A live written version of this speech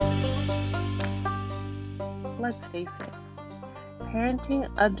let's face it, parenting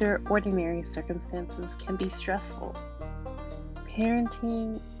under ordinary circumstances can be stressful.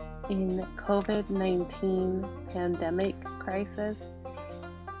 Parenting in COVID-19 pandemic crisis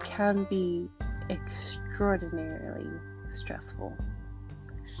can be extraordinarily stressful.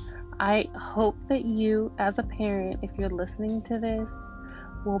 I hope that you, as a parent, if you're listening to this,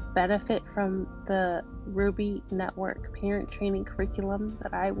 will benefit from the RUBI Network parent training curriculum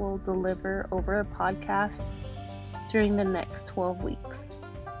that I will deliver over a podcast during the next 12 weeks.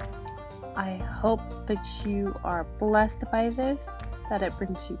 I hope that you are blessed by this, that it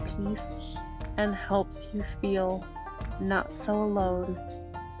brings you peace and helps you feel not so alone,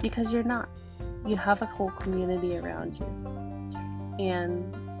 because you're not. You have a whole community around you.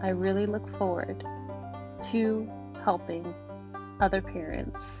 And I really look forward to helping other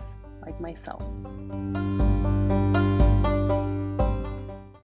parents like myself.